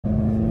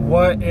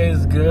What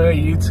is good,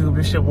 YouTube?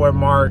 It's your boy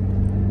Marc.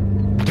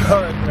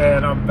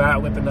 Man, I'm back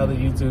with another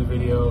YouTube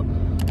video.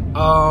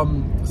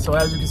 So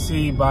as you can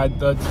see by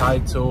the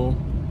title,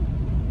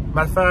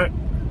 matter of fact,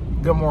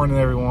 good morning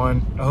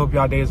everyone. I hope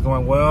y'all day is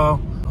going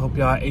well. I hope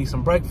y'all ate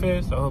some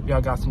breakfast. I hope y'all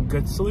got some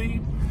good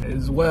sleep,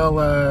 as well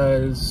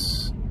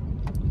as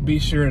be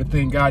sure to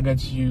thank God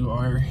that you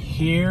are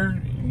here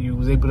and you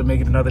was able to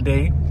make it another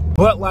day.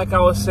 But like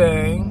I was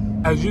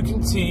saying, as you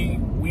can see,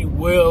 we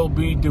will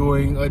be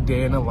doing a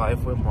day in the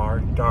life with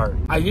Marc Dark.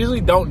 I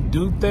usually don't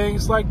do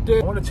things like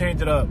this. I want to change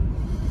it up.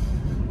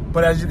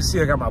 But as you can see,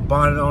 I got my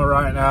bonnet on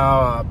right now.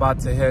 I'm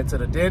about to head to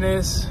the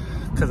dentist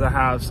because I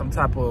have some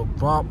type of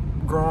bump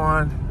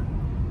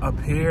growing up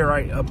here,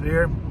 right up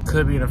here.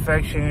 Could be an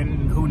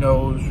infection, who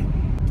knows.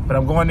 But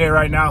I'm going there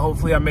right now.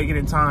 Hopefully I make it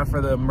in time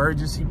for the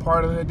emergency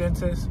part of the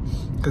dentist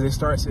because it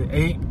starts at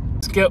 8.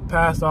 Skip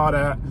past all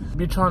that.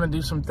 Be trying to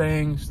do some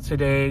things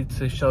today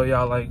to show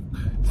y'all like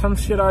some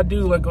shit I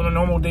do like on a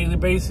normal daily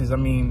basis. I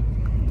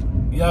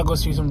mean, y'all go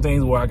see some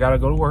things where I gotta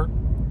go to work.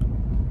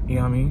 You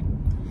know what I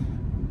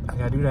mean? I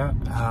gotta do that.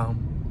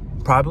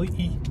 Probably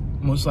eat.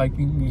 Most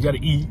likely you gotta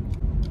eat.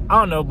 I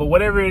don't know, but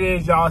whatever it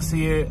is, y'all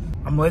see it.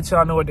 I'm gonna let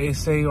y'all know what they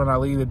say when I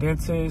leave the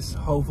dentist.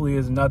 Hopefully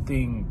it's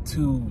nothing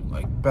too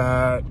like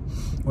bad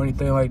or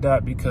anything like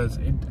that, because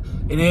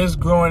it is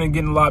growing and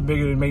getting a lot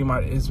bigger and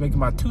it's making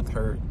my tooth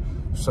hurt.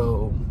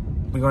 So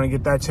we're gonna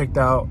get that checked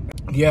out.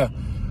 Yeah,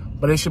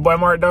 but it's your boy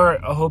Marc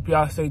Dark. I hope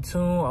y'all stay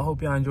tuned. I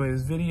hope y'all enjoy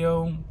this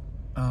video.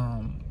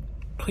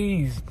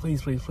 Please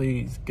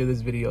give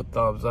this video a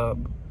thumbs up.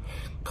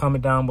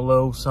 Comment down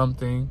below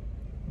something.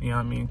 You know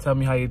what I mean? Tell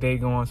me how your day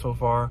going so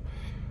far.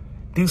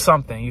 Do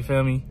something, you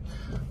feel me?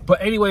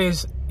 But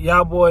anyways,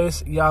 y'all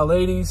boys, y'all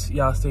ladies,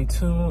 y'all stay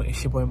tuned.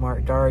 It's your boy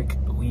Marc Dark.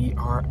 We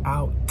are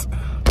out.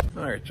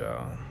 All right,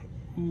 y'all.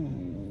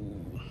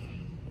 Ooh,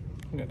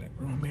 I got that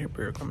room hair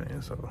beard coming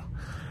in, so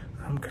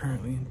I'm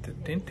currently at the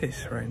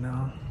dentist right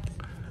now,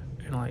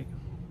 and like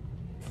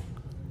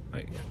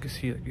you can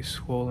see like it's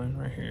swollen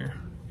right here.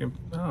 I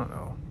don't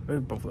know. They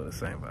both look the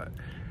same, but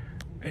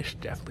it's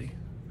definitely.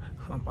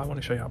 I want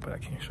to show y'all, but I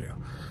can't show y'all.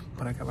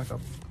 But I got like a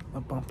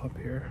bump up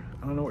here.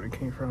 I don't know where it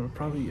came from.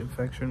 Probably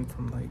infection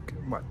from like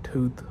my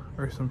tooth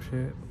or some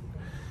shit.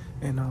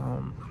 And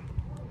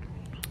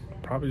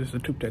probably just a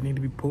tooth that need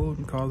to be pulled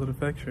and cause an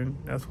infection.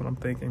 That's what I'm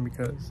thinking,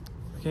 because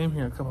I came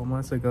here a couple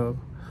months ago.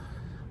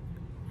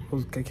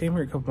 I came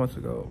here a couple months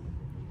ago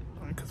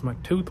because my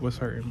tooth was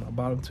hurting. My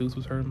bottom tooth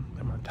was hurting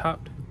and my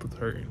top tooth was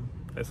hurting.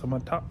 And so my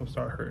top would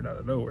start hurting out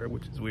of nowhere,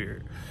 which is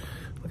weird.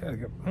 Look at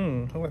it.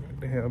 Look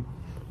at him.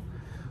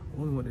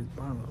 One with his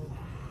bonnet.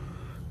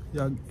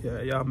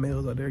 Y'all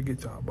males out there,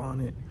 get y'all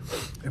bonnet.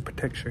 It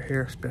protects your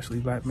hair, especially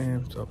black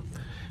men. So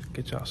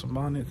get y'all some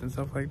bonnets and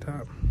stuff like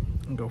that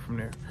and go from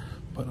there.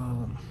 But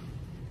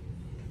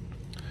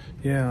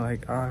yeah,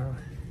 like I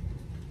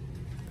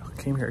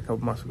came here a couple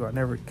months ago. I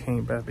never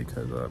came back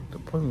because the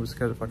appointment was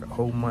scheduled for like a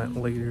whole month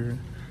later.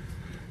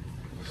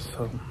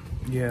 So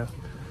yeah,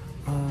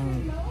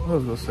 what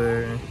was I gonna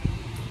say?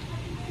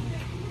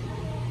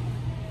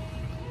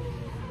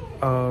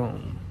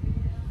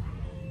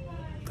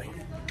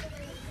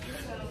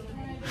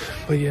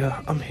 But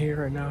yeah, I'm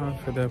here right now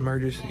for the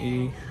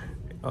emergency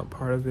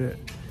part of it,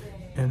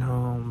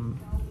 and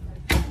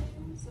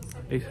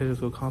they said it's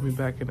gonna call me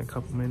back in a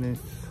couple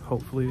minutes.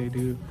 Hopefully they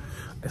do.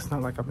 It's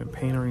not like I'm in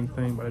pain or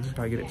anything, but I just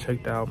gotta get it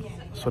checked out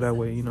so that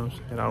way, you know what I'm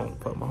saying, I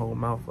don't fuck my whole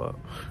mouth up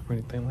or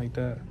anything like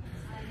that.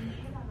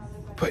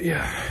 But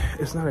yeah,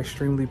 it's not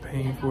extremely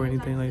painful or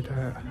anything like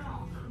that.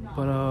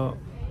 But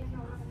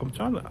I'm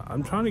trying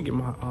to get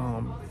my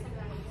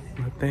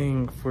my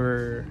thing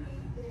for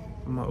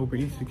my Uber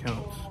Eats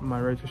accounts, my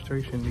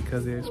registration,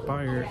 because it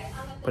expired,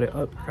 but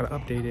I gotta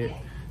update it.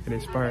 It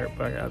expired,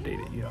 but I gotta update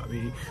it, you know what I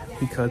mean?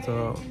 Because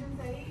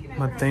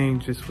my thing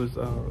just was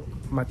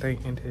my thing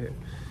ended,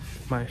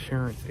 my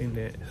insurance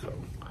ended, so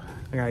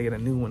I gotta get a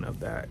new one of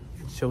that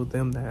and show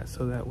them that,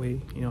 so that way,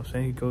 you know what I'm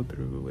saying, go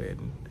through it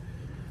and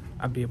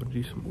I'll be able to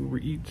do some Uber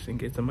Eats and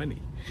get some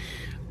money.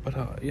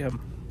 But yeah,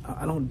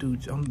 I don't do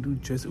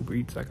just Uber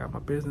Eats. I got my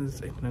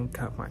business and I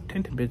got my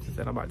tinting business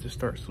that I'm about to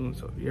start soon.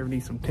 So if you ever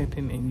need some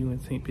tinting and you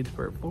in St.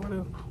 Petersburg,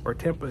 Florida or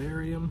Tampa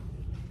area,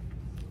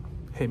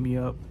 hit me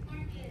up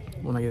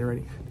when I get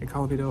ready. And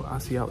call me though. I'll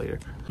see y'all later.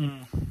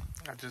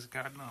 I just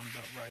got numbed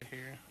up right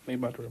here. They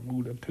about to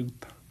remove the tooth.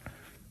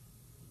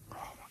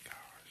 Oh my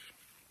gosh.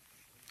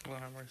 Lord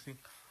have mercy.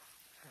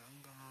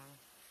 I'm gone.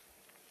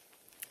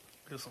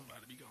 There's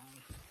somebody to be gone.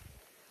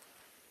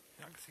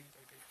 Y'all can see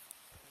right there.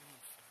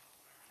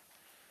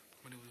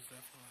 But it was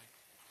definitely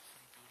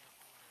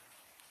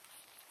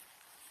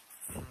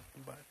like,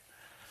 but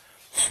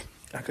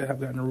I could have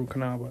gotten a root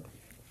canal, but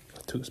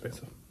it's too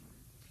expensive.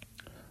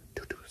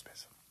 Too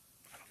expensive.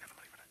 I don't got the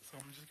money for that, so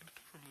I'm just gonna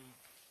remove.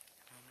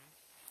 You know what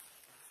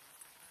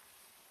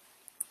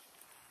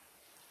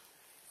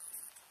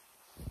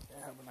I mean?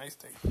 Yeah, have a nice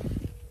day.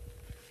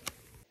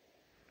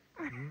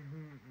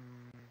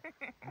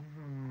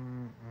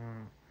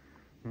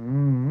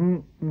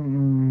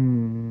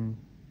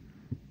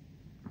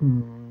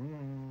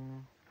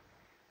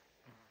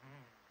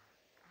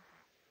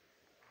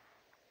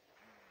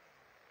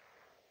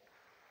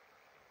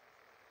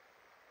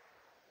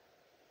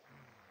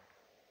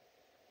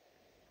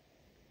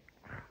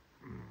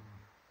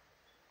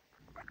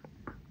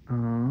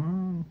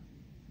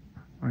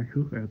 My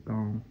tooth is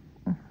gone.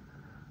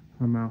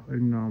 My mouth is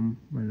numb.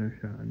 My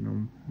lips are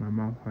numb. My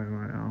mouth hurts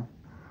right now.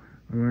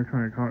 I'm gonna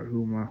try to talk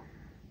to my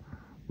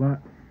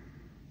butt.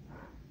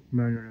 I'm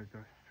gonna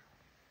just.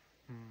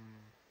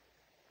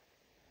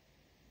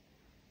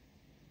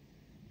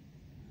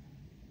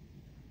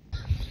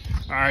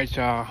 Alright,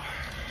 y'all.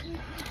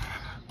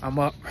 I'm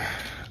up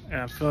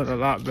and I'm feeling a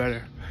lot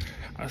better.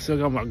 I still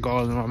got my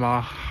gauze in my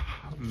mouth.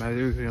 My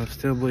ears,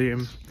 still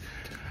bleeding.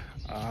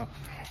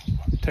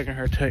 Taking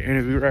her to an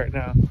interview right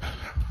now.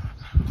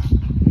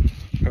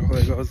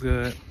 Hopefully it goes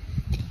good.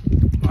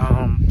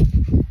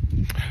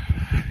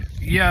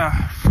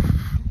 Yeah.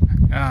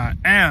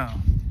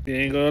 You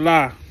ain't gonna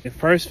lie. You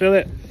first feel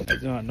it,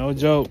 no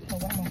joke.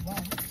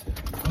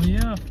 Oh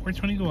yeah,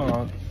 420 go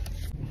out.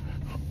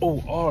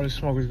 Oh, all the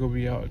smokers gonna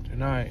be out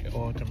tonight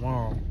or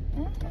tomorrow.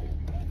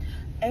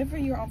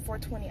 Every year on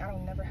 420, I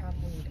don't never have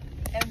weed.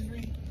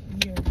 Every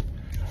year.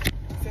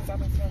 Since I've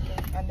been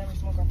smoking, I never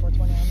smoke on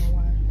 420. I don't know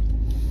why.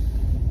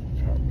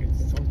 Try to get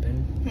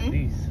something, at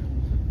least.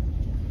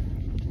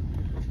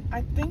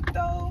 I think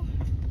though,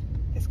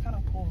 it's kind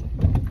of cool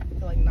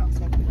to like not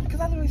smoke because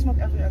I literally smoke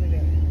every other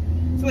day.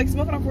 So like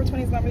smoking on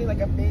 420 is not really like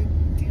a big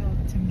deal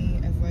to me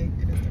as like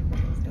it is to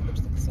everybody else. Their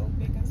lips look so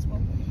big and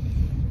smoking.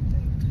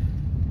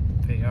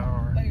 They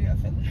are. Oh, you got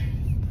feelings.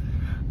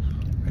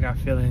 I got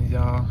feelings,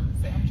 y'all.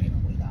 Say I'm Jay the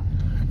waiter.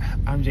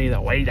 I'm Jay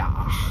the waiter.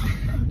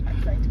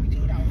 I'm trying to be Jay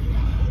the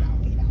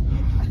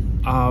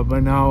waiter.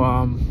 But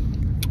now,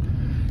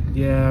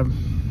 yeah,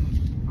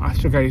 I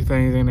still got these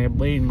things and they're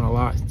bleeding a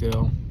lot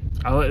still.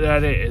 I looked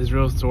at it, it's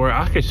real sore.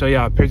 I could show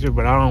y'all a picture,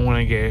 but I don't want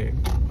to get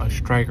a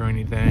strike or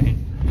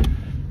anything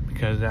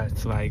because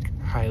that's like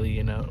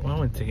highly, well, I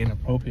wouldn't say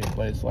inappropriate,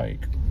 but it's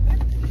like,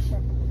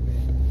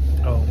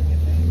 oh.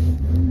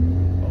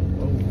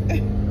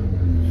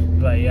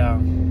 But yeah.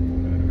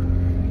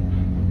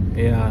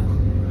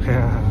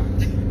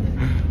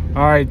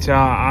 All right,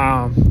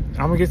 y'all. I'm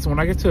gonna get when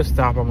I get to a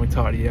stop, I'm gonna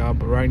talk to y'all.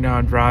 But right now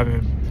I'm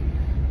driving,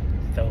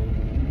 so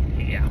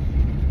yeah.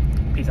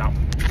 Peace out.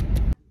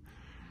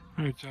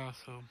 All right, y'all.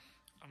 So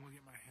I'm gonna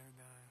get my hair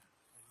done.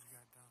 I just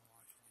got done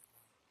washing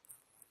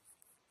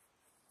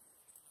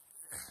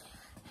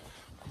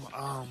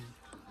it.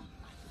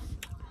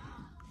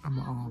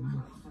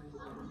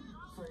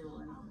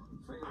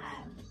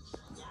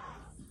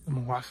 I'm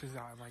gonna wash this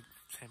out in like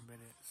 10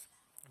 minutes,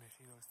 and then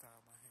she gonna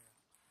style my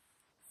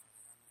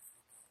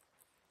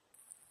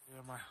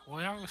hair.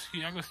 Well, y'all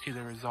gonna see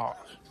the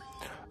results.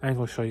 I ain't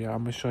gonna show y'all.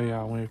 I'm gonna show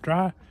y'all when it's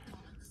dry. I'm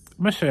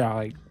gonna show y'all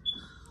like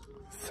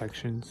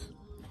sections,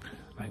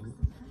 like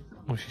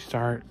when she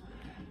start,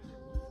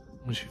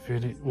 when she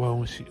finish. Well,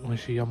 when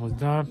she almost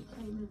done,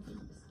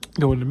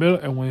 go in the middle,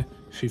 and when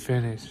she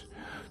finished.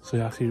 So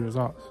y'all see the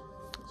results.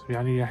 So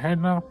y'all need your hair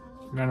now.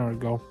 I know where to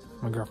go.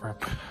 My girlfriend.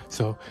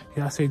 So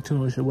y'all stay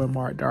tuned with your boy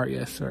Marc Dart.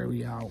 Yes, sir.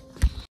 We out.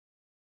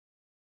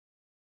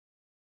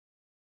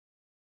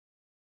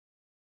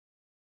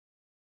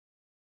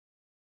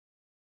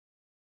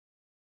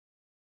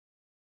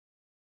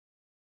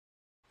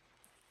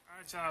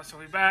 Alright, y'all, so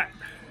we back.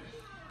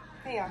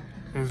 Hey, y'all.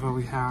 Here's what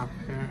we have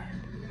here.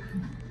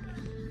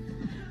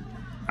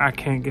 I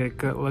can't get a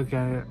good look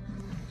at it.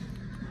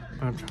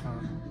 I'm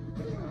trying.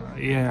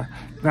 Yeah,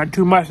 not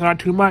too much, not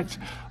too much.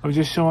 I'm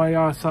just showing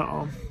y'all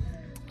something.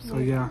 So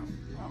yeah,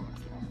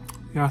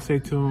 y'all stay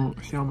tuned.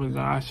 She almost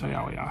done. I'll show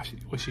y'all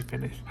what she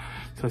finished.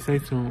 So stay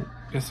tuned.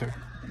 Yes, sir.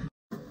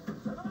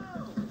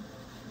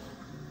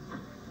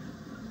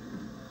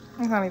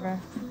 It's not even.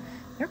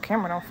 Your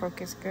camera don't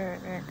focus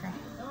good. There you go.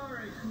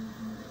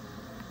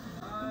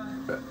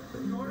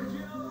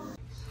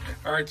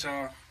 All right,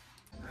 y'all.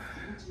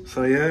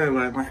 So yeah,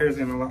 like my hair's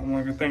getting a lot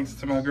longer thanks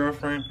to my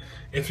girlfriend.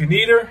 If you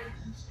need her,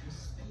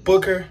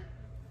 book her.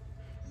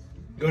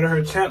 Go to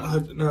her channel.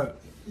 No,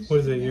 what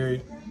is it? Your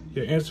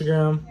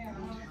Instagram.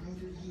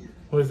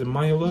 What is it?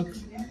 Maya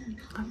Lux.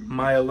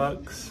 Maya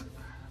Lux.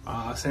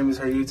 Same as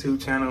her YouTube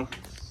channel.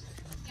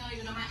 You don't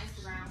even know my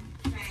Instagram.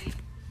 Right.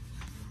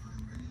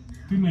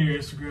 You know your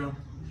Instagram.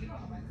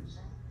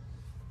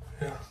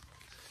 Yeah.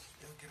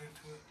 Get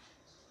into it.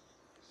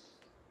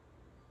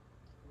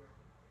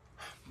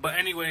 But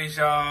anyways,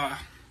 y'all,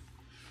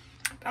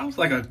 that was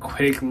like a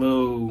quick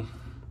little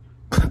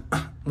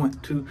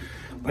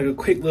like a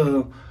quick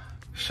little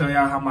show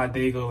y'all how my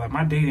day go. Like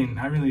my day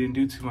I really didn't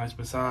do too much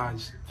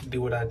besides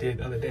do what I did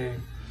the other day.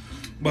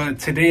 But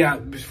today,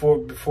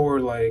 before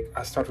like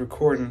I start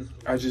recording,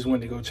 I just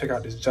went to go check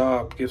out this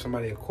job, give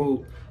somebody a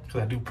quote,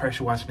 because I do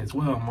pressure washing as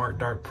well. Marc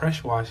Dart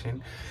pressure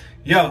washing.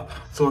 Yeah,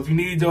 so if you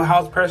need your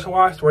house pressure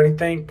washed or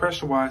anything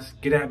pressure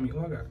washed, get at me.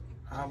 Oh, I got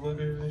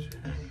hamburgers and shit.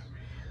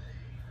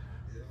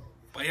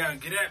 But yeah,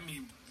 get at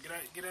me.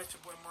 Get at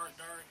your boy Marc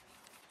Dart.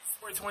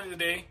 420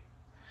 today.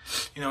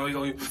 You know, we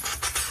go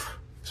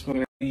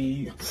smoking that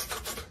weed.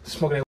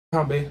 Smoking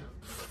that weed, babe.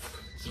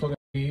 Smoking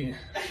that weed.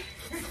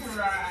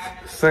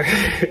 So,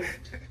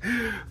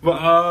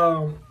 but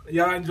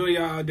y'all enjoy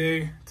y'all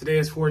day. Today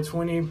is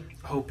 420.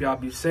 Hope y'all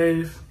be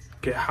safe.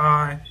 Get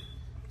high.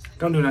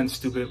 Don't do nothing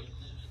stupid.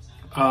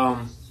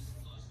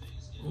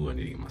 Ooh, I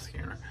need to get my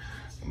skin right.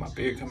 Got my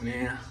beard coming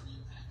in. Got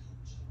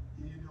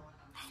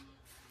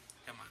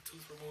my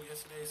tooth removed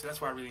yesterday, so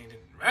that's why I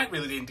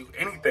really didn't do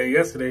anything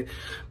yesterday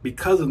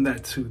because of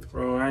that tooth,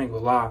 bro. I ain't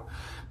gonna lie.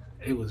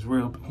 It was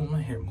real. Oh,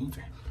 my hair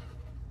moving.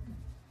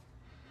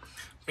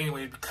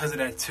 Anyway, because of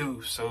that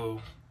tooth,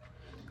 so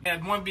I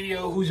had one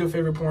video, who's your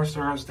favorite porn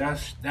stars? That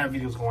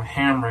video's going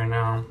ham right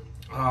now.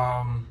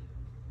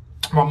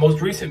 My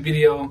most recent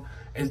video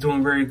is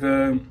doing very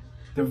good.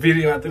 The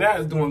video after that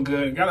is doing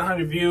good. Got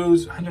 100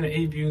 views,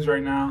 108 views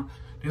right now.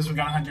 This one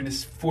got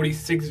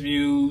 146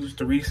 views,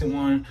 the recent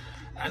one.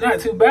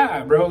 Not too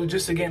bad, bro.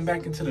 Just to get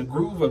back into the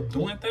groove of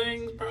doing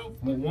things, bro.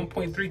 With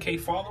 1.3K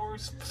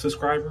followers,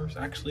 subscribers,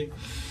 actually.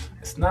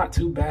 It's not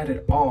too bad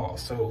at all.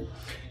 So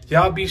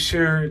y'all be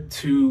sure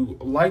to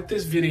like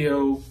this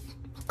video,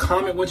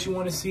 comment what you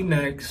want to see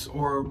next,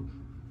 or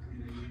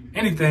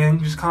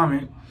anything, just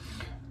comment.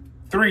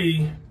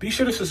 3, be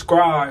sure to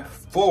subscribe.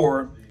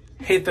 4,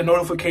 hit the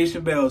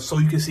notification bell so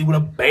you can see what a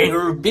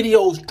banger of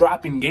videos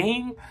dropping,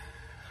 gang.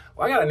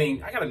 Well, I gotta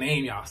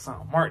name y'all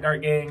something. Mark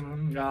Dark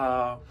Gang.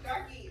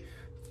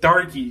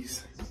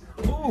 Darkies.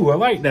 Ooh, I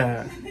like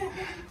that.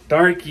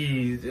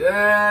 Darkies.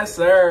 Yes,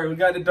 sir. We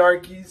got the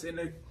darkies in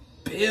the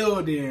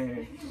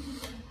building.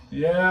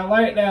 Yeah, I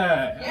like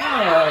that.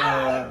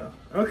 Yeah.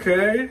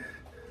 Okay.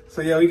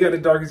 So yeah, we got the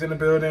darkies in the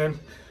building.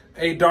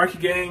 Hey, Darky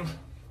Gang.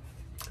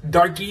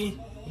 Darky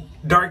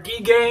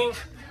Gang.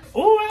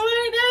 Oh, I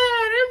like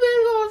that. That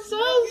video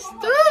so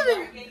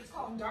stupid. It's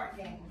called Dark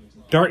Gang.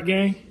 Dark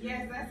Gang?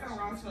 Yes, that's how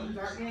wrong. So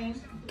Dark Gang.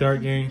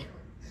 Dark Gang.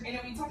 And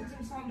then we talking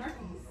to some darkies.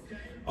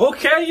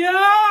 Okay,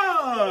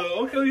 yeah.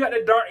 Okay, we got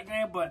the Dark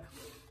Gang, but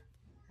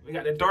we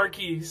got the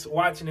darkies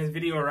watching this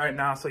video right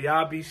now. So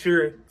y'all be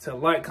sure to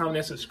like, comment,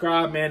 and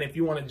subscribe, man. If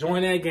you want to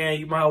join that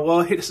gang, you might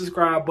well hit the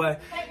subscribe button,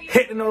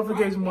 hit the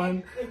notification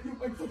button.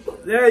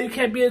 Yeah, you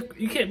can't be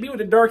with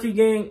the Darky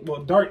Gang,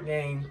 well, Dark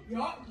Gang,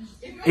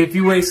 if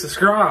you ain't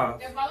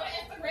subscribed.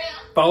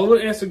 Follow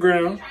the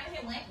Instagram.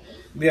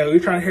 Yeah, we're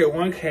trying to hit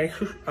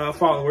 1K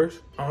followers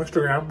on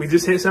Instagram. We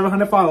just hit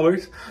 700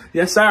 followers.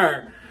 Yes,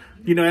 sir.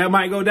 You know, that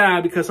might go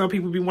down because some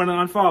people be wanting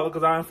to unfollow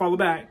because I unfollow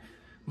back.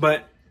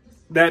 But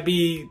that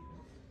be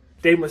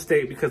their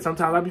mistake because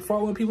sometimes I be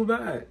following people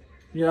back.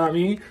 You know what I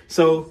mean?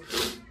 So,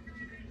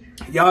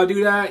 y'all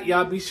do that.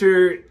 Y'all be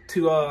sure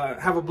to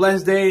have a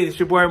blessed day. It's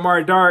your boy,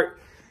 Mark Dark.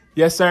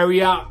 Yes, sir.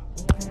 We out.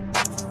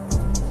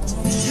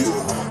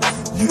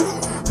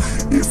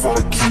 If I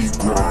keep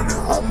grinding,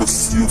 I'ma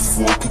see a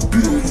fucking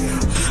billion.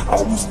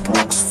 I was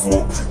broke as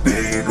fuck,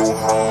 they ain't know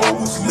how I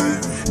was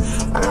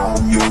living.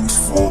 I'm young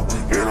as fuck,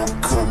 and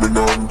I'm coming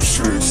out in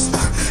chase.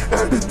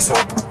 At the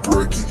top of the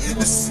bracket in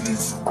the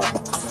season.